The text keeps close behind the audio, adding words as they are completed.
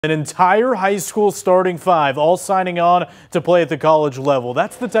An entire high school starting five all signing on to play at the college level.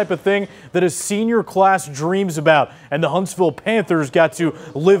 That's the type of thing that a senior class dreams about, and the Huntsville Panthers got to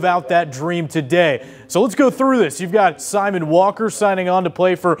live out that dream today. So let's go through this. You've got Simon Walker signing on to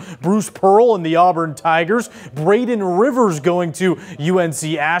play for Bruce Pearl and the Auburn Tigers. Braden Rivers going to UNC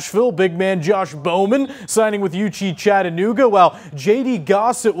Asheville. Big man Josh Bowman signing with UT Chattanooga, while J.D.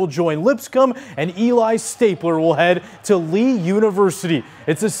 Gossett will join Lipscomb and Eli Stapler will head to Lee University.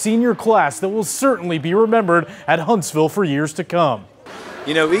 It's a senior class that will certainly be remembered at Huntsville for years to come.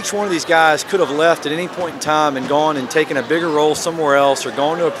 You know, each one of these guys could have left at any point in time and gone and taken a bigger role somewhere else or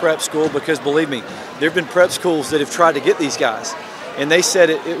gone to a prep school, because believe me, there have been prep schools that have tried to get these guys. And they said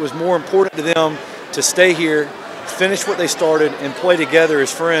it was more important to them to stay here, finish what they started, and play together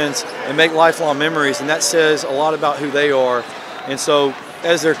as friends and make lifelong memories. And that says a lot about who they are. And so,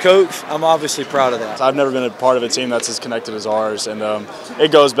 as their coach, I'm obviously proud of that. I've never been a part of a team that's as connected as ours, and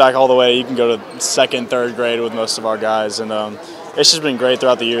it goes back all the way. You can go to second, third grade with most of our guys, and it's just been great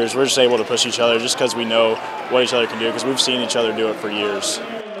throughout the years. We're just able to push each other just because we know what each other can do, because we've seen each other do it for years.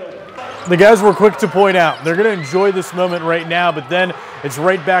 The guys were quick to point out they're going to enjoy this moment right now, but then it's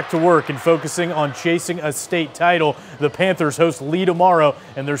right back to work and focusing on chasing a state title. The Panthers host Lee tomorrow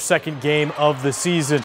in their second game of the season.